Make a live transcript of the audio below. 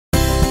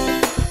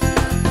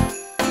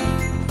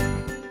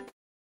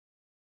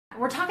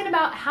talking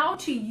about how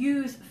to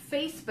use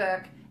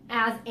Facebook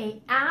as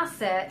an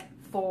asset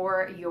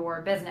for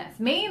your business.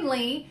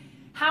 Mainly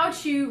how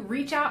to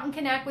reach out and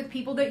connect with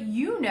people that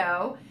you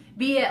know,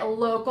 be it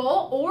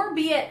local or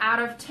be it out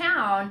of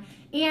town,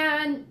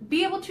 and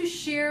be able to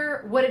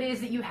share what it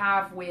is that you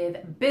have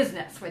with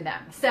business with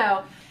them.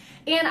 So,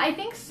 and I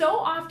think so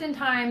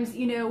oftentimes,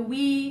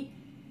 we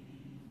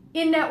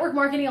in network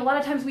marketing, a lot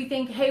of times we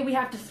think, hey, we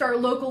have to start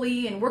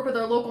locally and work with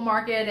our local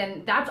market,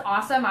 and that's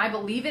awesome. I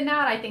believe in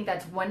that. I think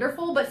that's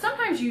wonderful. But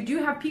sometimes you do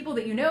have people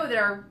that you know that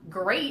are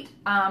great,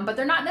 but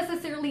they're not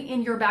necessarily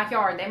in your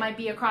backyard. They might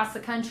be across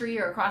the country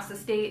or across the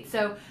state.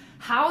 So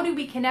how do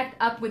we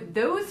connect up with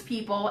those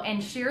people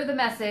and share the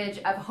message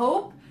of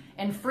hope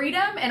and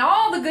freedom and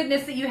all the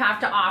goodness that you have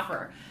to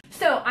offer?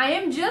 So I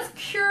am just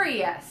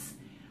curious.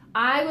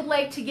 I would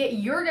like to get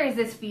your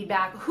guys'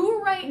 feedback.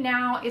 Who right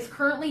now is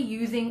currently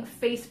using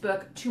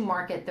Facebook to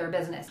market their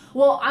business?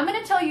 Well, I'm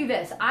going to tell you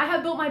this. I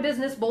have built my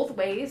business both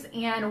ways,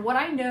 and what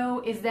I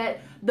know is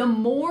that the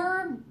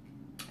more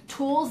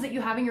tools that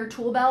you have in your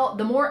tool belt,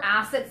 the more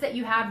assets that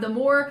you have, the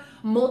more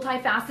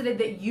multifaceted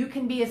that you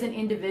can be as an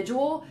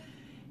individual,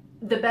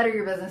 the better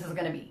your business is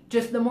going to be.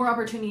 Just the more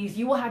opportunities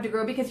you will have to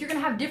grow, because you're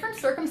going to have different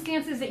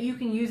circumstances that you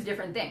can use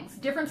different things,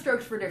 different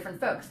strokes for different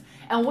folks.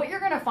 And what you're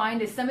going to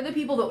find is some of the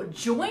people that would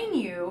join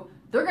you,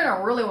 they're going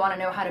to really want to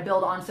know how to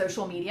build on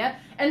social media.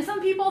 And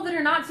some people that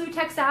are not so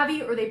tech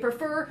savvy, or they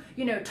prefer,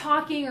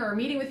 talking or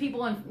meeting with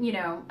people and,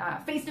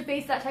 face to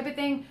face, that type of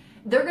thing,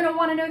 they're going to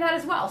want to know that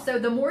as well. So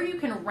the more you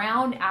can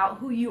round out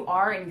who you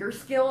are and your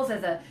skills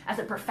as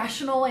a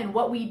professional in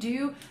what we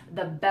do,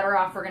 the better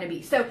off we're going to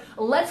be. So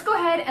let's go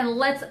ahead and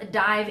let's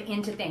dive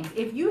into things.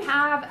 If you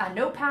have a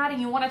notepad and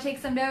you want to take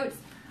some notes,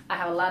 I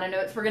have a lot of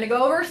notes we're going to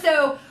go over.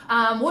 So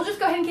we'll just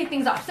go ahead and kick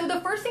things off. So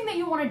the first thing that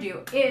you want to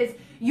do is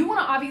you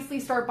want to obviously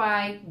start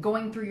by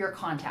going through your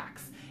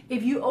contacts.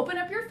 If you open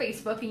up your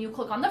Facebook and you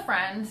click on the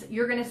friends,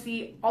 you're going to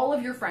see all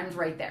of your friends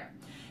right there.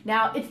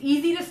 Now, it's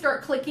easy to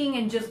start clicking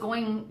and just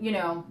going,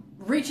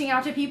 reaching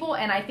out to people,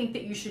 and I think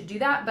that you should do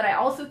that, but I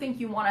also think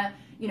you want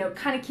to,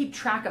 kind of keep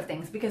track of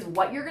things, because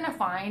what you're going to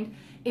find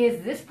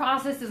is this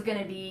process is going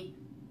to be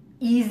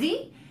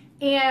easy,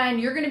 and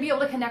you're going to be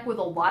able to connect with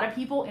a lot of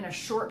people in a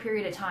short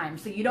period of time.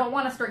 So you don't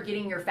want to start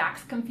getting your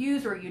facts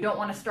confused, or you don't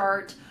want to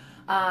start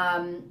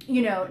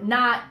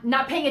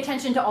not paying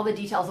attention to all the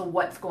details of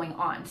what's going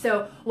on.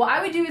 So what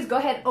I would do is go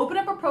ahead, open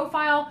up a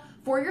profile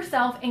for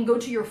yourself and go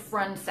to your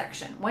friends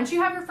section. Once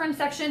you have your friends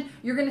section,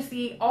 you're going to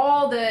see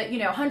all the,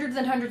 hundreds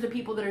and hundreds of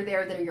people that are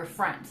there that are your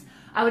friends.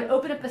 I would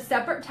open up a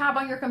separate tab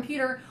on your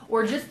computer,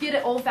 or just get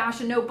an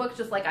old-fashioned notebook,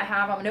 just like I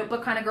have. I'm a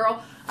notebook kind of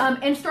girl,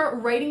 and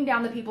start writing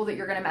down the people that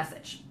you're going to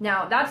message.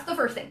 Now, that's the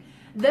first thing.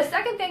 The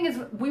second thing is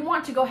we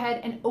want to go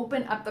ahead and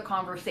open up the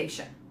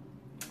conversation.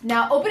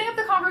 Now, opening up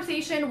the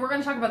conversation, we're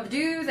going to talk about the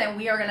do's and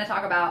we are going to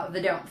talk about the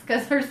don'ts,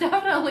 because there's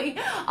definitely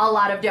a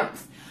lot of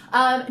don'ts.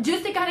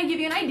 Just to kind of give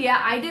you an idea,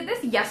 I did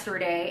this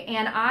yesterday,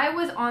 and I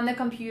was on the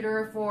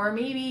computer for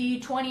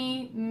maybe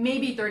 20,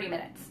 maybe 30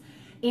 minutes.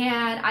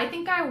 And I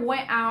think I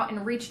went out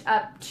and reached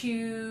up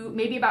to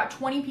maybe about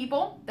 20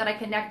 people that I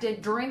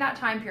connected during that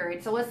time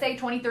period. So let's say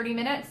 20, 30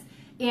 minutes,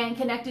 and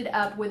connected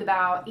up with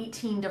about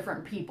 18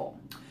 different people.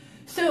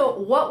 So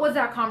what was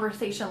that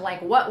conversation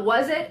like? What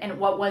was it and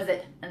what was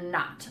it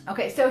not?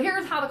 Okay, so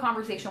here's how the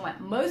conversation went.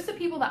 Most of the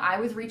people that I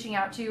was reaching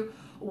out to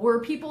were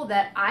people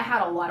that I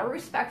had a lot of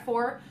respect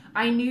for.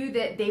 I knew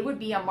that they would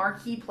be a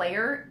marquee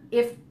player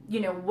if,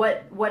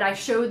 what I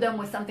showed them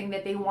was something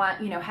that they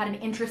had an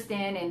interest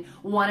in and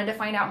wanted to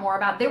find out more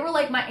about. They were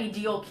like my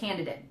ideal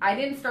candidate. I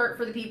didn't start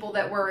for the people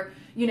that were,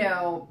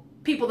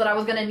 people that I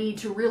was going to need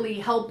to really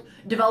help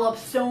develop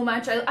so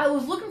much. I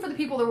was looking for the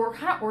people that were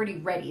kind of already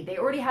ready. They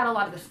already had a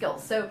lot of the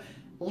skills. So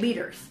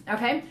leaders,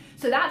 okay?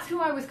 So that's who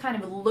I was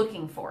kind of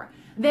looking for.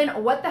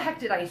 Then what the heck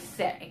did I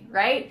say,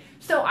 right?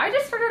 So I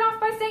just started off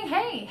by saying,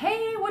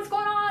 hey, what's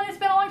going on? It's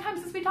been a long time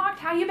since we talked.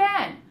 How you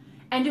been?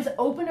 And just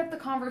open up the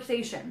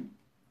conversation.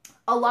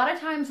 A lot of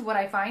times what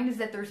I find is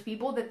that there's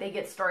people that they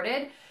get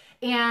started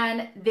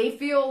and they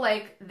feel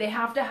like they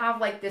have to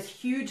have like this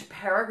huge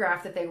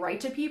paragraph that they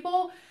write to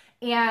people.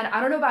 And I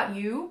don't know about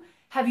you,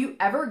 have you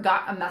ever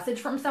got a message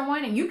from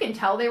someone and you can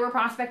tell they were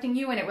prospecting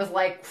you and it was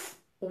like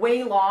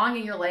way long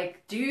and you're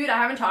like, dude, I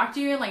haven't talked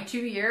to you in like 2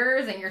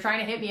 years and you're trying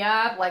to hit me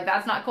up, like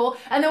that's not cool.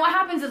 And then what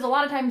happens is a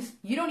lot of times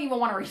you don't even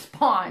want to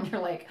respond.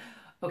 You're like,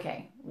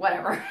 okay,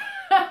 whatever.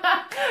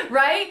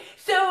 Right?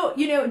 So,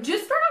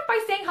 just start off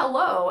by saying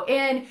hello,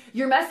 and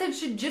your message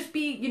should just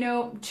be,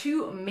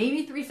 2,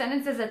 maybe 3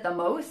 sentences at the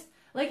most.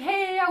 Like,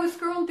 hey, I was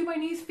scrolling through my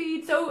news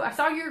feed, so I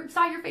saw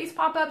your face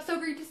pop up. So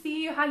great to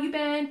see you. How you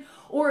been?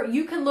 Or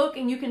you can look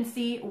and you can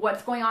see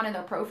what's going on in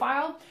their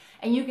profile,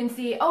 and you can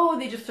see, oh,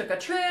 they just took a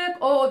trip.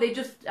 Oh, they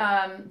just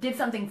did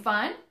something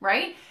fun,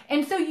 right?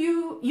 And so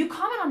you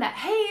comment on that.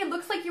 Hey, it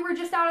looks like you were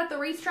just out at the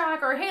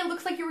racetrack, or hey, it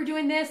looks like you were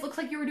doing this. Looks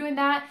like you were doing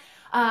that.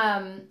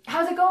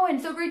 How's it going?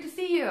 So great to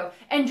see you.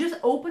 And just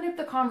open up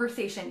the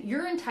conversation.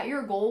 Your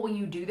entire goal when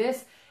you do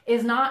this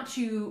is not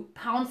to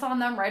pounce on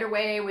them right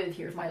away with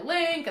here's my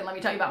link and let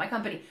me tell you about my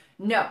company.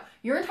 No,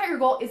 your entire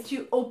goal is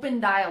to open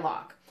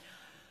dialogue.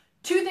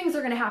 Two things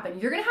are going to happen.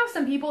 You're going to have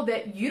some people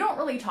that you don't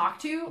really talk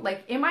to.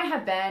 Like it might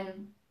have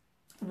been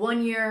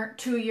 1 year,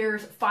 2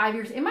 years, 5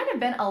 years. It might have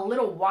been a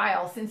little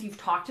while since you've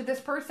talked to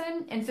this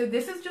person. And so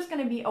this is just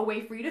going to be a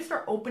way for you to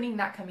start opening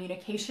that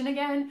communication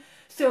again.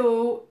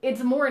 So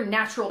it's more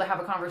natural to have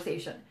a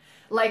conversation.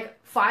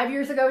 Like 5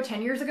 years ago,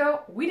 10 years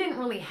ago, we didn't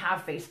really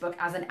have Facebook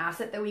as an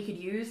asset that we could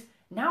use.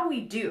 Now we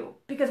do.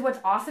 Because what's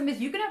awesome is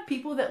you can have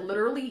people that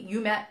literally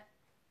you met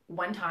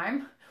one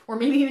time, or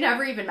maybe you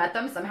never even met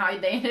them. Somehow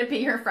they ended up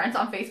being your friends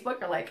on Facebook.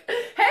 You're like,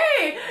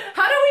 hey,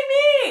 how do we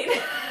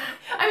meet?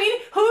 I mean,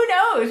 who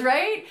knows,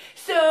 right?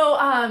 So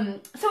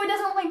it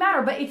doesn't really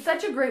matter, but it's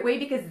such a great way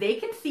because they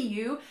can see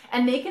you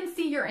and they can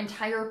see your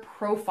entire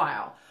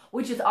profile,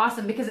 which is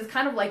awesome because it's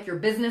kind of like your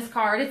business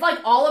card. It's like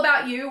all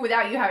about you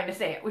without you having to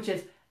say it, which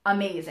is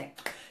amazing.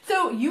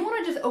 So you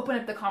want to just open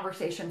up the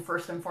conversation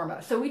first and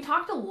foremost. So we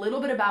talked a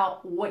little bit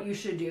about what you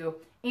should do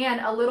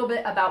and a little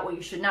bit about what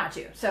you should not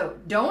do. So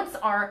don'ts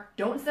are,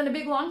 don't send a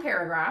big long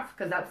paragraph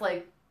because that's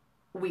like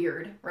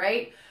weird,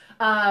 right?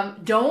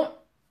 Don't,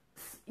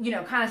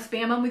 kind of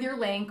spam them with your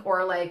link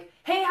or like,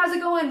 hey, how's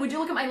it going? Would you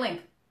look at my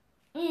link?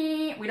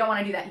 We don't want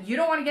to do that. You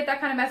don't want to get that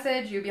kind of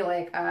message. You'd be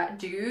like,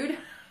 dude,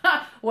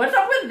 what's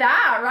up with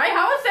that, right?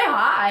 How about say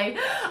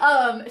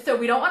hi? So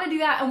we don't want to do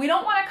that. And we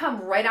don't want to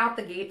come right out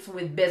the gates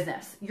with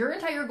business. Your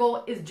entire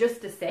goal is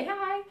just to say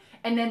hi.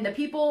 And then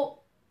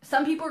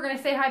some people are going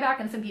to say hi back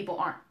and some people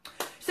aren't.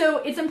 So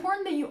it's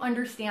important that you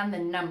understand the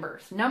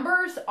numbers.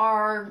 Numbers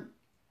are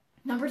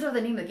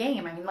the name of the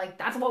game. I mean, like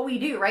that's what we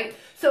do, right?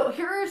 So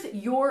here's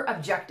your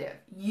objective.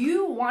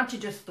 You want to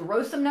just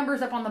throw some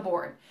numbers up on the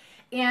board.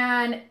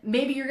 And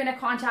maybe you're going to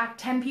contact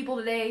 10 people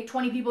today,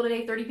 20 people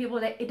today, 30 people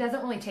today. It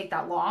doesn't really take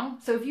that long.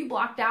 So if you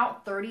blocked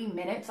out 30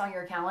 minutes on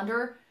your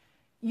calendar,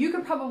 you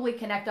could probably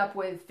connect up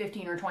with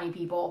 15 or 20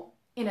 people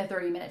in a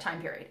 30-minute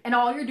time period. And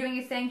all you're doing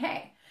is saying,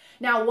 hey.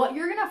 Now, what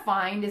you're going to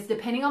find is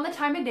depending on the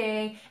time of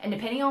day and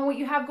depending on what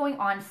you have going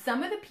on,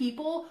 some of the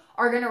people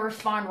are going to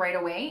respond right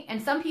away. And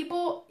some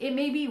people, it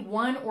may be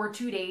 1 or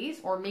 2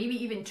 days or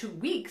maybe even 2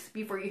 weeks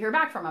before you hear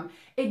back from them.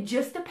 It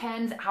just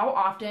depends how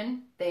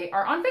often they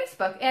are on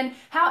Facebook and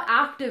how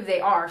active they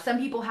are. Some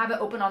people have it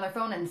open on their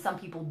phone and some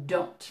people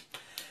don't.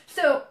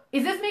 So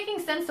is this making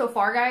sense so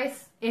far,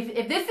 guys?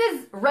 If this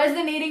is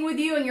resonating with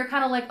you and you're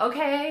kind of like,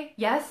 okay,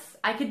 yes,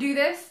 I could do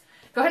this.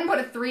 Go ahead and put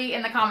a 3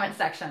 in the comment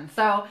section.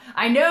 So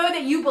I know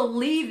that you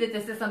believe that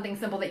this is something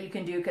simple that you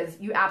can do because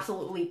you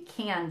absolutely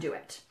can do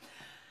it.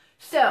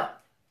 So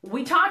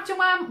we talked to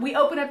them, we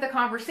open up the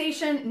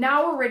conversation,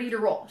 now we're ready to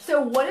roll.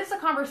 So what does the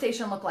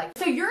conversation look like?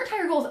 So your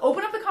entire goal is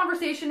open up the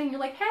conversation and you're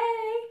like,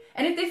 hey,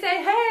 and if they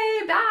say,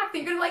 hey, back,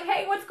 then you're gonna be like,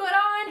 hey, what's going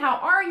on? How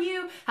are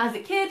you? How's the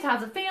kids?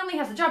 How's the family?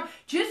 How's the job?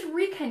 Just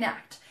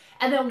reconnect.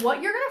 And then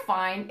what you're gonna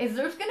find is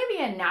there's gonna be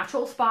a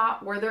natural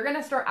spot where they're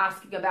gonna start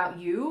asking about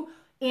you.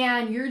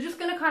 And you're just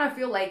going to kind of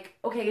feel like,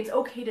 okay, it's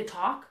okay to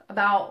talk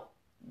about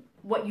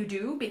what you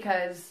do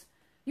because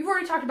you've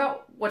already talked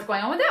about what's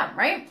going on with them,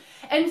 right?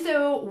 And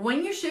so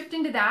when you shift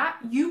into that,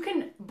 you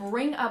can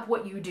bring up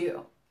what you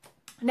do.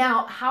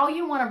 Now, how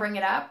you want to bring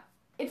it up,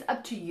 it's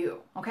up to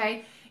you,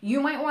 okay? You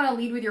might want to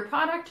lead with your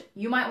product.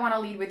 You might want to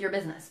lead with your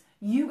business.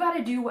 You got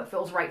to do what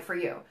feels right for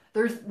you.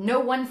 There's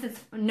no one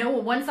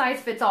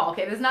size fits all,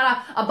 okay? There's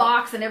not a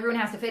box and everyone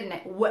has to fit in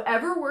it.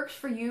 Whatever works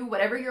for you,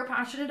 whatever you're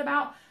passionate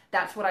about,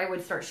 that's what I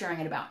would start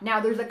sharing it about. Now,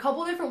 there's a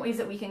couple different ways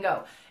that we can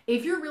go.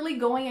 If you're really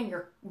going and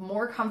you're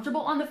more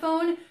comfortable on the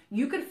phone,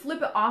 you could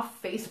flip it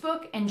off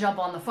Facebook and jump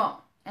on the phone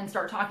and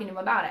start talking to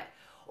them about it.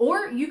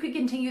 Or you could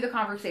continue the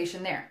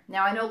conversation there.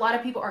 Now, I know a lot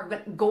of people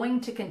are going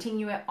to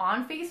continue it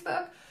on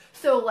Facebook,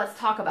 so let's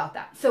talk about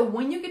that. So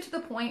when you get to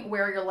the point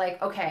where you're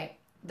like, okay,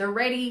 they're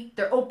ready,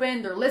 they're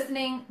open, they're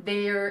listening,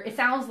 it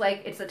sounds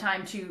like it's the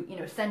time to,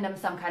 send them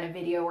some kind of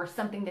video or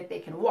something that they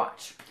can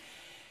watch.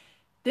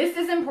 This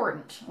is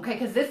important, okay,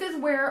 because this is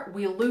where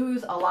we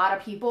lose a lot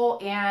of people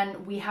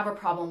and we have a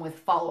problem with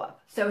follow-up.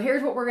 So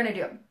here's what we're going to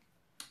do.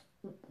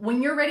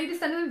 When you're ready to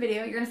send them a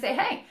video, you're going to say,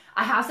 hey,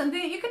 I have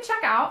something that you can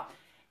check out.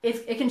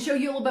 It can show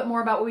you a little bit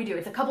more about what we do.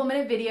 It's a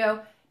couple-minute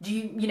video.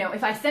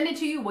 If I send it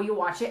to you, will you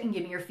watch it and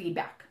give me your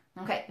feedback?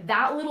 Okay,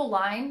 that little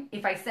line,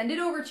 if I send it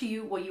over to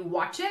you, will you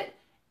watch it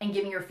and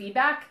give me your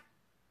feedback?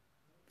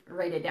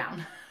 Write it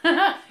down.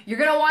 You're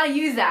going to want to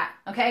use that,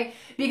 okay?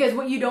 Because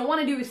what you don't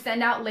want to do is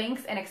send out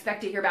links and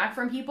expect to hear back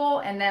from people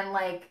and then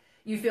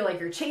you feel like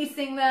you're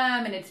chasing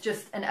them and it's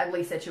just an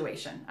ugly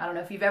situation. I don't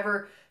know if you've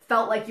ever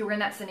felt like you were in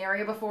that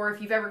scenario before,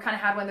 if you've ever kind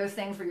of had one of those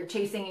things where you're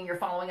chasing and you're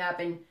following up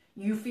and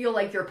you feel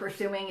like you're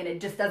pursuing and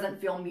it just doesn't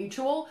feel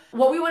mutual.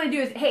 What we want to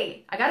do is,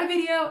 hey, I got a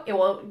video. It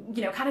will,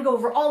 kind of go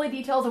over all the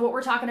details of what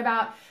we're talking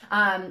about.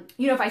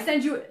 If I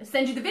send you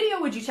the video,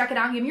 would you check it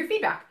out and give me your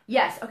feedback?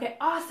 Yes. Okay,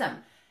 awesome.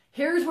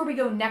 Here's where we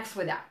go next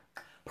with that.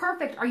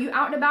 Perfect. Are you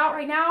out and about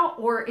right now?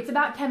 Or it's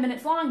about 10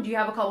 minutes long. Do you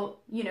have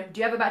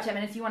about 10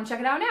 minutes you want to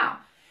check it out now?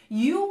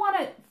 you want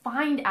to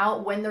find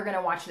out when they're going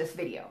to watch this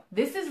video.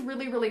 This is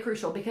really, really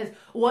crucial, because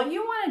what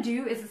you want to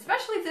do is,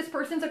 especially if this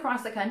person's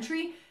across the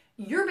country,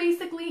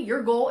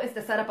 your goal is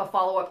to set up a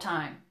follow-up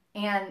time,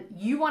 and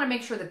you want to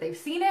make sure that they've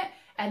seen it,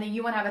 and then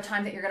you want to have a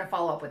time that you're going to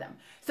follow up with them.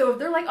 So if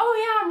they're like, oh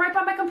yeah, I'm right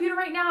by my computer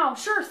right now,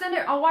 sure, send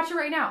it, I'll watch it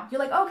right now. You're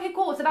like, okay,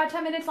 cool, it's about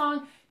 10 minutes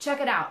long,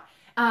 check it out.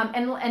 And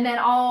then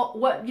I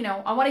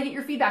want to get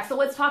your feedback, so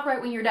let's talk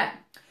right when you're done.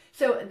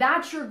 So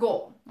that's your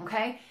goal,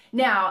 okay?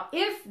 Now,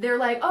 if they're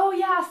like, oh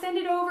yeah, send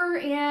it over,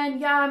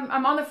 and yeah,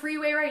 I'm on the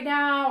freeway right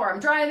now, or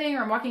I'm driving,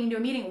 or I'm walking into a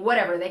meeting,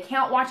 whatever, they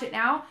can't watch it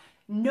now,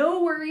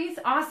 no worries,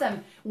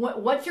 awesome.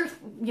 What's your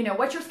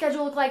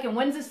schedule look like, and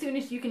when's the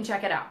soonest you can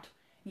check it out?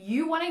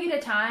 You want to get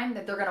a time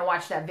that they're going to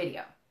watch that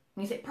video.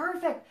 And you say,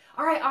 perfect,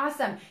 all right,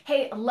 awesome.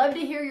 Hey, I'd love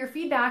to hear your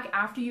feedback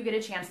after you get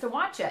a chance to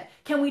watch it.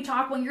 Can we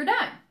talk when you're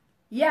done?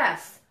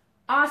 Yes,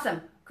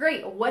 awesome,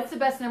 great. What's the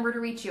best number to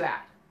reach you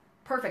at?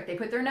 Perfect, they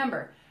put their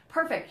number.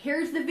 Perfect,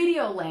 here's the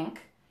video link.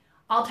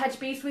 I'll touch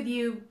base with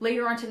you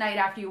later on tonight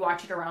after you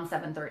watch it around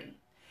 7:30.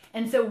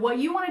 And so what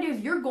you want to do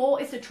is, your goal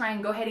is to try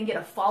and go ahead and get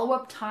a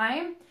follow-up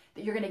time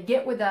that you're going to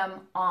get with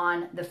them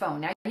on the phone.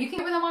 Now, you can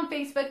get with them on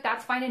Facebook,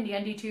 that's fine and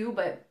dandy too,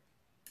 but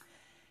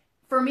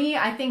for me,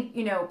 I think,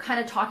 kind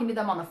of talking to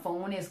them on the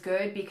phone is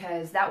good,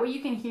 because that way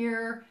you can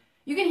hear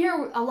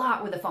a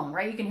lot with the phone,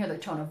 right? You can hear their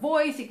tone of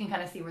voice, you can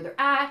kind of see where they're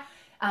at.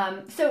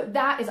 So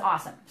that is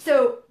awesome.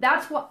 So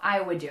that's what I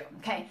would do,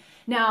 okay?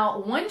 Now,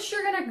 once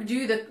you're gonna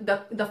do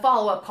the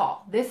follow-up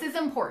call, this is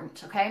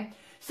important, okay?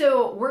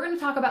 So we're gonna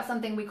talk about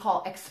something we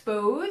call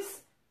expose,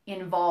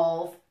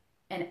 involve,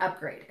 and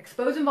upgrade.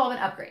 Expose, involve, and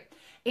upgrade.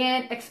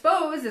 And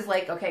expose is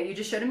like, okay, you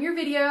just showed them your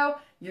video,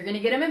 you're gonna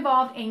get them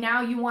involved, and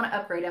now you wanna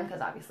upgrade them,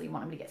 because obviously you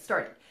want them to get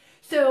started.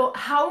 So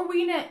how are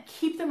we gonna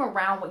keep them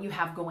around what you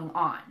have going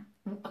on?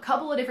 A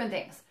couple of different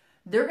things.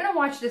 They're gonna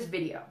watch this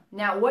video.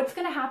 Now, what's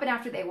gonna happen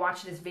after they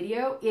watch this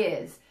video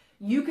is,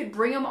 you could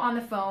bring them on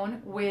the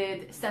phone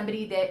with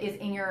somebody that is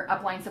in your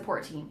upline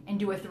support team and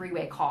do a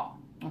 3-way call,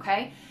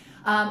 okay?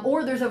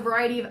 Or there's a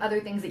variety of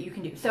other things that you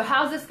can do. So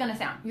how's this gonna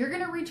sound? You're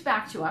gonna reach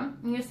back to them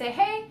and you say,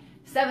 hey,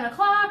 7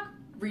 o'clock,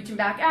 reaching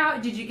back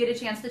out, did you get a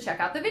chance to check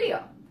out the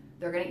video?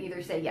 They're gonna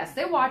either say yes,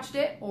 they watched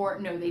it, or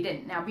no, they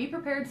didn't. Now be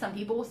prepared, some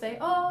people will say,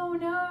 oh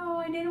no,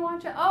 I didn't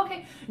watch it. Oh,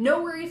 okay,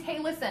 no worries, hey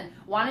listen,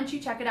 why don't you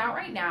check it out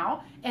right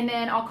now, and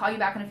then I'll call you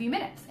back in a few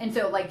minutes. And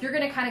so like, you're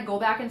gonna kind of go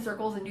back in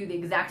circles and do the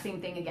exact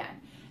same thing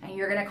again. And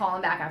you're gonna call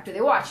them back after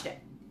they watched it.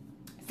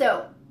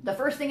 So the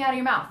first thing out of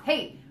your mouth,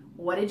 hey,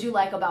 what did you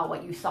like about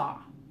what you saw?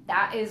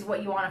 That is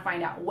what you wanna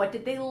find out. What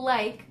did they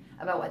like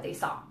about what they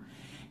saw?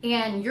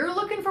 And you're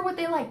looking for what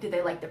they like. Did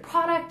they like the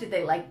product? Did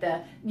they like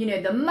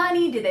the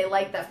money? Did they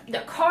like the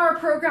car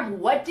program?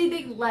 What did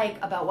they like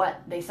about what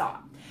they saw?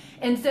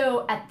 And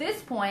so at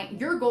this point,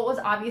 your goal is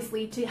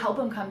obviously to help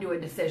them come to a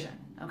decision,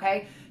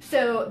 okay?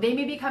 So they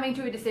may be coming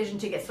to a decision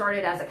to get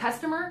started as a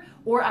customer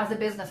or as a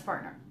business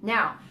partner.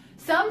 Now,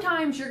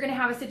 sometimes you're gonna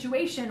have a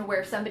situation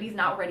where somebody's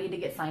not ready to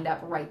get signed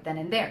up right then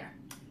and there.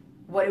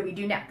 What do we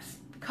do next?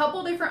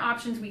 Couple different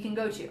options we can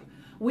go to.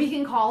 We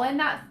can call in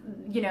that,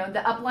 the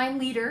upline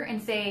leader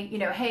and say,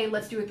 hey,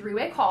 let's do a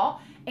 3-way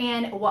call.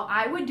 And what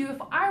I would do if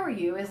I were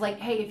you is like,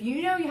 hey, if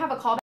you have a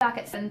call back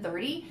at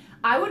 7:30,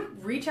 I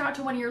would reach out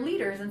to one of your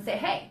leaders and say,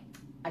 hey,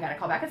 I got a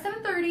call back at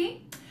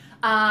 7:30.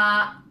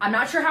 I'm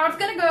not sure how it's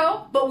gonna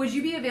go, but would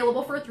you be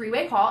available for a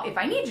 3-way call if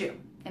I need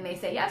you? And they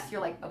say yes.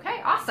 You're like,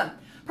 okay, awesome,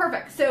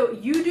 perfect. So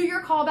you do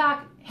your call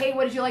back. Hey,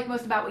 what did you like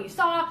most about what you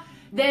saw?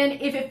 Then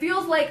if it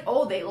feels like,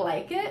 oh, they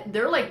like it,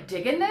 they're like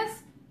digging this,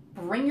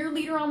 bring your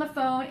leader on the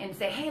phone and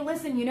say, hey,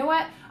 listen, you know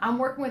what? I'm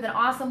working with an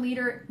awesome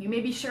leader. You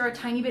maybe share a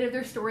tiny bit of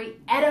their story,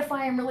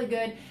 edify them really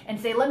good, and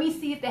say, let me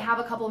see if they have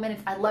a couple of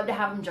minutes. I'd love to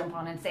have them jump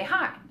on and say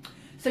hi.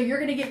 So you're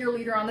gonna get your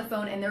leader on the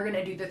phone and they're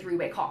gonna do the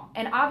 3-way call.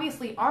 And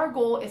obviously our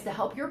goal is to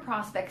help your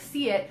prospects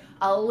see it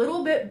a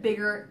little bit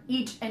bigger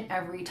each and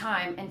every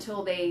time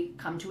until they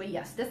come to a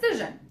yes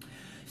decision.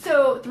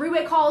 So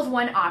 3-way call is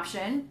one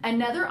option.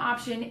 Another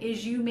option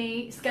is you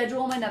may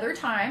schedule them another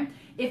time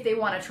if they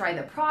want to try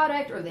the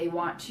product, or they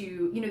want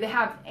to, they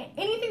have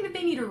anything that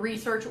they need to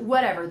research,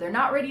 whatever. They're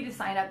not ready to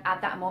sign up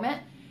at that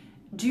moment.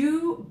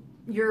 Do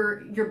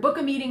your book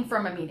a meeting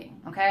from a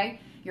meeting, okay?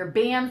 Your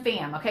BAM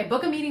fam, okay?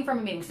 Book a meeting from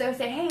a meeting. So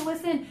say, hey,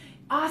 listen,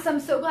 awesome,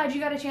 so glad you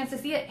got a chance to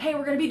see it. Hey,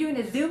 we're gonna be doing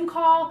a Zoom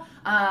call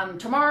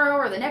tomorrow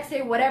or the next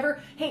day,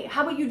 whatever. Hey,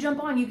 how about you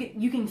jump on?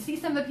 You can see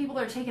some of the people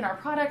that are taking our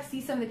products, see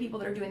some of the people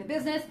that are doing the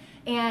business,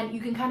 and you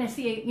can kind of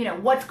see,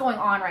 what's going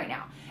on right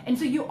now. And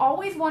so you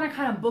always wanna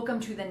kind of book them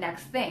to the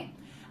next thing.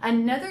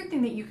 Another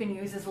thing that you can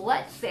use is,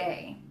 let's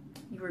say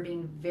you were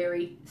being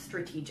very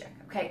strategic,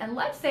 okay? And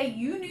let's say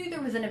you knew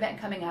there was an event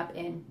coming up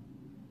in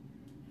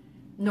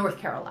North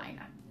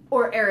Carolina,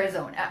 or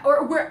Arizona,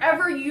 or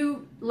wherever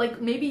you, like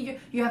maybe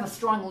you have a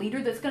strong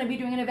leader that's gonna be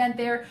doing an event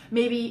there,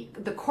 maybe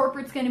the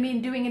corporate's gonna be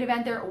doing an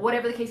event there,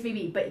 whatever the case may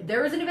be, but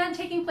there is an event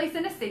taking place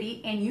in a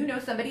city and you know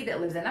somebody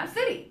that lives in that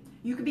city.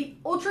 You could be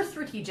ultra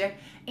strategic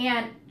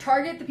and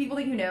target the people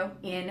that you know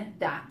in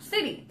that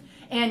city.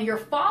 And your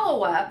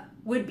follow-up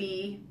would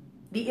be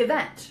the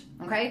event,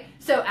 okay?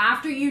 So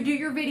after you do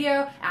your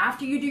video,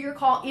 after you do your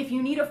call, if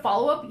you need a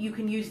follow-up, you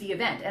can use the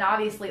event. And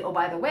obviously, oh,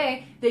 by the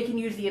way, they can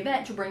use the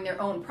event to bring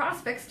their own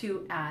prospects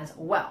to as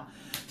well.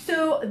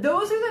 So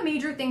those are the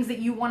major things that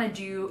you want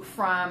to do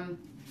from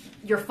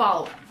your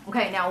follow-up.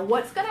 Okay, now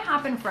what's going to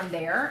happen from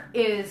there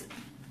is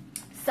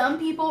some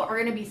people are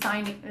going to be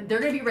they're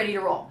going to be ready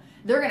to roll.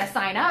 They're going to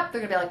sign up. They're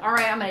going to be like, all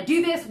right, I'm going to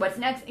do this. What's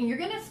next? And you're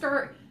going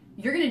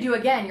to do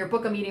again your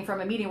book a meeting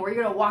from a meeting where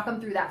you're going to walk them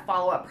through that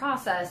follow-up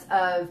process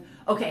of,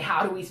 okay,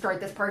 how do we start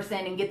this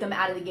person and get them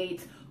out of the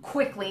gates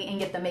quickly and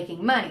get them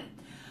making money?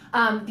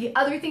 The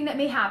other thing that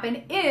may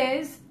happen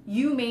is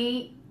you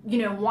may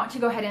want to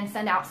go ahead and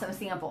send out some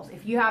samples.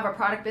 If you have a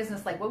product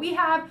business like what we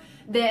have,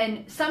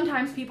 then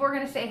sometimes people are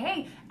going to say,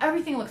 hey,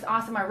 everything looks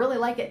awesome. I really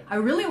like it. I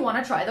really want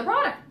to try the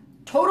product.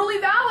 Totally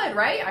valid,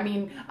 right? I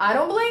mean, I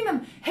don't blame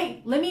them.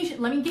 Hey, let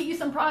me get you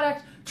some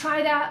product.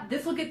 Try that.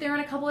 This will get there in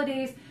a couple of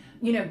days.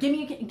 Give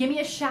me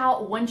a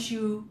shout once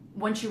you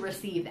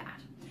receive that.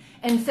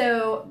 And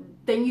so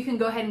then you can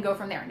go ahead and go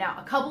from there. Now,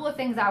 a couple of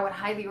things I would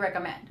highly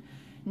recommend.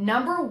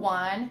 Number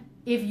one,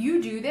 if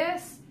you do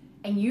this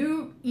and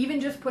you even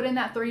just put in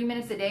that 30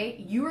 minutes a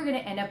day, you are going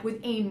to end up with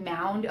a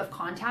mound of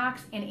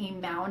contacts and a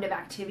mound of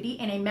activity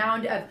and a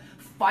mound of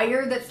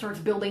fire that starts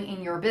building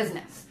in your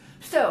business.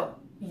 So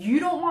you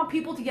don't want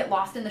people to get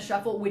lost in the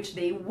shuffle, which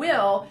they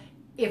will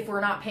if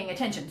we're not paying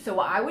attention. So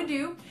what I would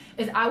do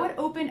is I would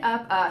open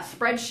up a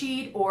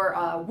spreadsheet or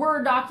a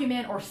Word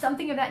document or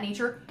something of that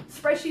nature.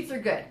 Spreadsheets are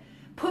good.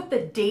 Put the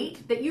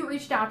date that you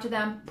reached out to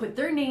them, put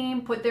their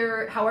name, put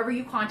their, however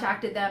you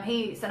contacted them,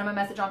 hey, send them a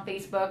message on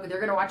Facebook, they're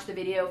gonna watch the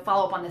video,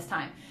 follow up on this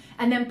time.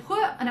 And then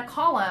put in a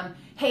column,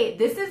 hey,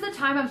 this is the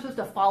time I'm supposed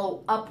to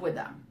follow up with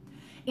them.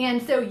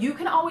 And so you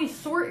can always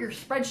sort your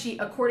spreadsheet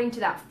according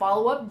to that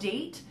follow-up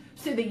date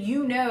so that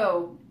you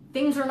know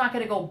things are not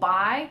gonna go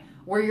by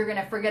where you're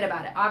gonna forget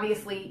about it.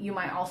 Obviously, you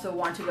might also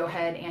want to go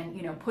ahead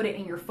and put it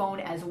in your phone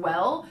as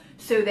well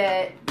so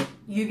that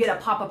you get a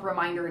pop-up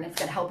reminder and it's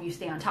gonna help you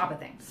stay on top of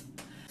things.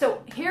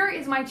 So here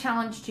is my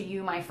challenge to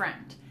you, my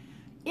friend.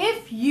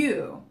 If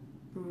you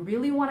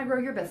really want to grow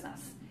your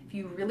business, if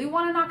you really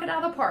want to knock it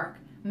out of the park,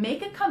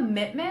 make a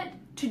commitment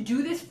to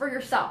do this for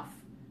yourself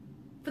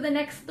for the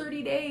next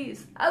 30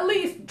 days. At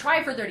least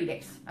try for 30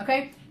 days,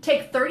 okay?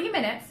 Take 30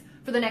 minutes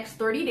for the next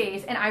 30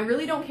 days, and I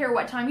really don't care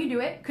what time you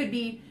do it. Could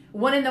be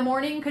 1 in the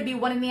morning, could be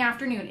 1 in the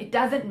afternoon. It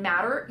doesn't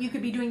matter. You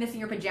could be doing this in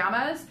your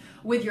pajamas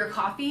with your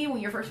coffee when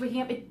you're first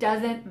waking up. It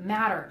doesn't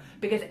matter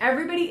because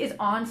everybody is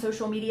on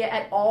social media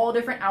at all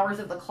different hours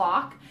of the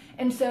clock.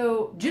 And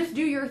so just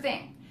do your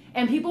thing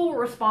and people will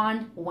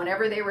respond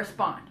whenever they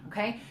respond,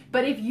 okay?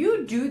 But if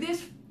you do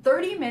this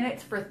 30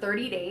 minutes for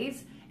 30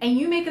 days and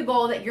you make a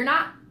goal that you're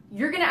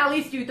gonna at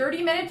least do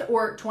 30 minutes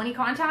or 20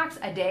 contacts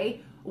a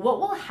day, what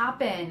will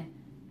happen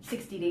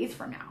 60 days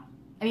from now?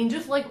 I mean,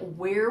 just like,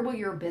 where will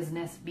your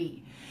business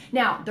be?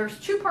 Now, there's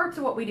two parts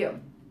of what we do.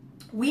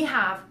 We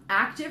have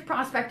active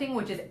prospecting,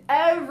 which is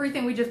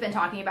everything we've just been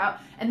talking about,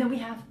 and then we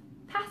have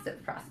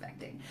passive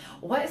prospecting.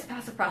 What is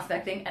passive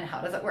prospecting and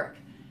how does it work?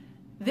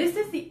 This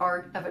is the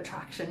art of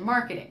attraction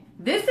marketing.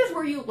 This is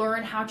where you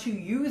learn how to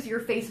use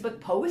your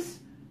Facebook posts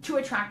to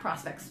attract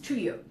prospects to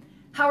you.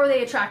 How are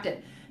they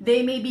attracted?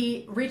 They may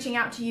be reaching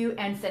out to you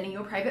and sending you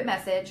a private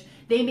message.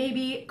 They may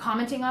be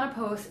commenting on a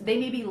post. They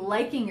may be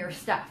liking your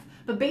stuff.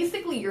 But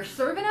basically, you're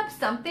serving up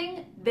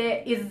something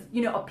that is,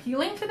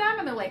 appealing to them,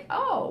 and they're like,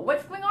 oh,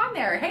 what's going on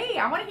there? Hey,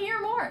 I want to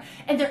hear more.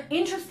 And they're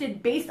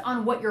interested based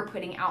on what you're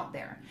putting out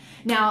there.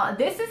 Now,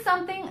 this is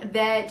something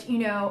that,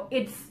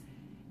 it's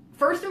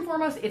first and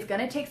foremost, it's going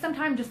to take some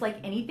time, just like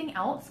anything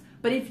else.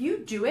 But if you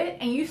do it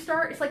and you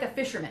start, it's like a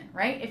fisherman,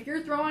 right? If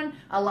you're throwing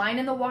a line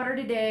in the water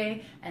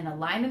today and a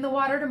line in the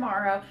water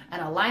tomorrow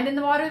and a line in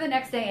the water the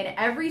next day, and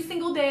every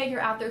single day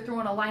you're out there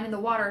throwing a line in the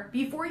water,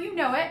 before you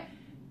know it,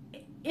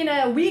 in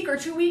a week or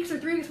 2 weeks or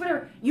 3 weeks,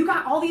 whatever, you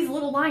got all these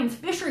little lines.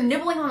 Fish are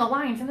nibbling on the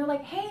lines and they're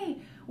like, hey,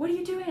 what are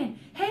you doing?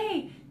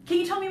 Hey, can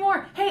you tell me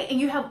more? Hey, and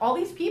you have all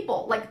these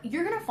people. Like,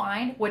 you're going to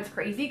find what's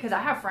crazy, because I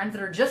have friends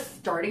that are just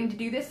starting to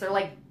do this. They're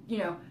like,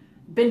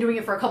 been doing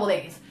it for a couple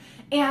days.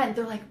 And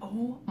they're like,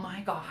 oh my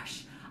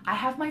gosh, I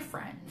have my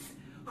friends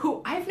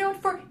who I've known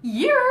for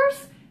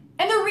years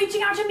and they're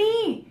reaching out to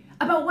me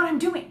about what I'm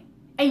doing.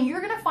 And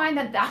you're going to find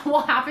that that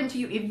will happen to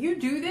you if you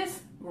do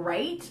this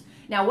right.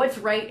 Now, what's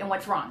right and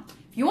what's wrong?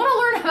 If you want to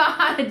learn about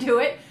how to do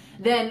it,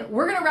 then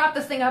we're going to wrap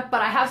this thing up,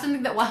 but I have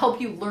something that will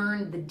help you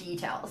learn the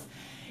details.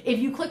 If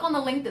you click on the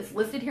link that's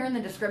listed here in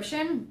the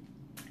description,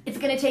 it's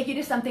going to take you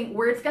to something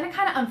where it's going to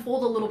kind of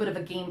unfold a little bit of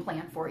a game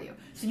plan for you.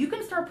 So you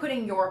can start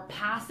putting your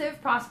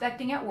passive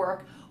prospecting at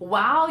work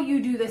while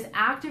you do this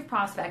active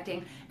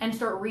prospecting and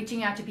start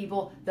reaching out to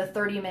people the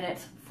 30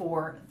 minutes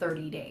for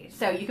 30 days.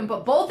 So you can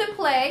put both in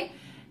play,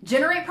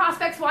 generate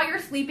prospects while you're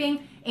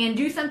sleeping, and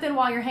do something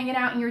while you're hanging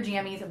out in your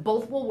jammies.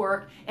 Both will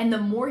work. And the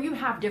more you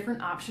have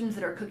different options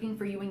that are cooking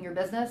for you in your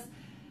business,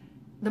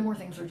 the more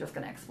things are just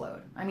going to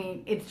explode. I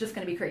mean, it's just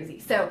going to be crazy.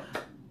 So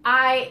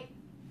I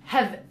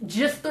have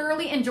just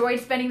thoroughly enjoyed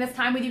spending this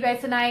time with you guys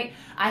tonight.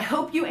 I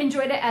hope you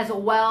enjoyed it as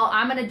well.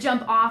 I'm gonna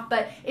jump off,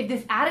 but if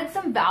this added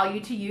some value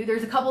to you,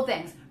 there's a couple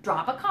things.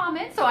 Drop a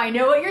comment so I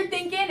know what you're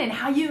thinking and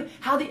how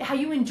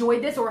you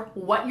enjoyed this, or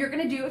what you're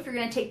gonna do if you're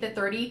gonna take the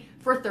 30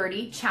 for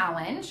 30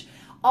 challenge.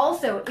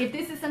 Also, if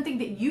this is something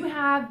that you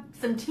have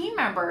some team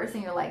members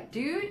and you're like,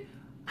 dude,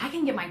 I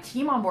can get my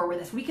team on board with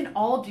this. We can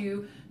all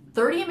do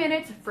 30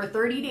 minutes for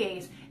 30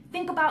 days.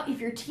 Think about if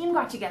your team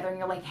got together and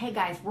you're like, hey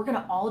guys, we're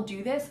gonna all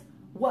do this.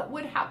 What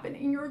would happen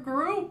in your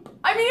group?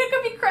 I mean, it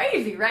could be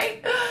crazy,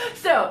 right?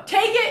 So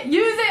take it,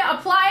 use it,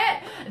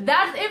 apply it.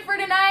 That's it for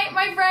tonight,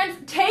 my friends.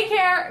 Take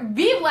care,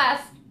 be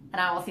blessed,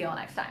 and I will see you all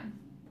next time.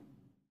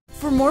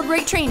 For more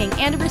great training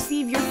and to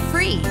receive your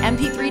free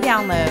MP3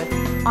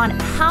 download on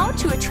how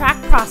to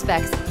attract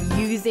prospects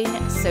using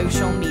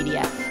social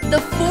media,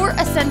 the 4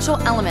 essential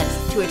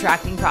elements to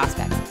attracting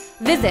prospects,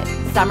 visit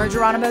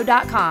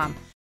summergeronimo.com.